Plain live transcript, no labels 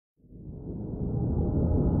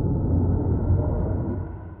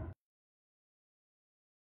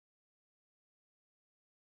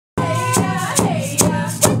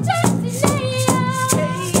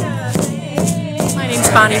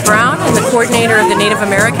Bonnie Brown. I'm the coordinator of the Native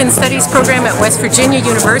American Studies program at West Virginia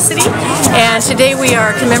University, and today we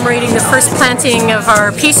are commemorating the first planting of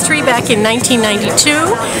our peace tree back in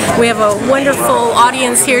 1992. We have a wonderful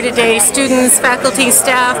audience here today, students, faculty,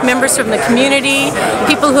 staff, members from the community,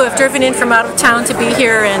 people who have driven in from out of town to be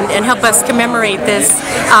here and help us commemorate this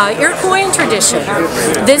Iroquoian tradition.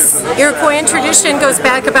 This Iroquoian tradition goes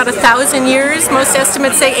back about 1,000 years. Most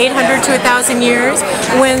estimates say 800 to 1,000 years,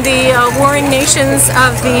 when the warring nations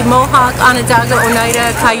of the Mohawk, Onondaga,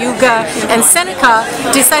 Oneida, Cayuga, and Seneca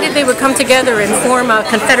decided they would come together and form a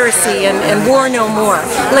confederacy and war no more.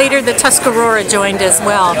 Later, the Tuscarora joined as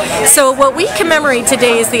well. So what we commemorate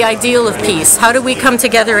today is the ideal of peace. How do we come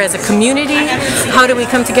together as a community? How do we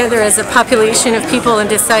come together as a population of people and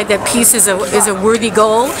decide that peace is a worthy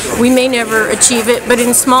goal? We may never achieve it, but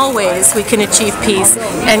in small ways we can achieve peace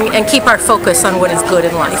and keep our focus on what is good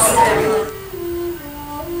in life.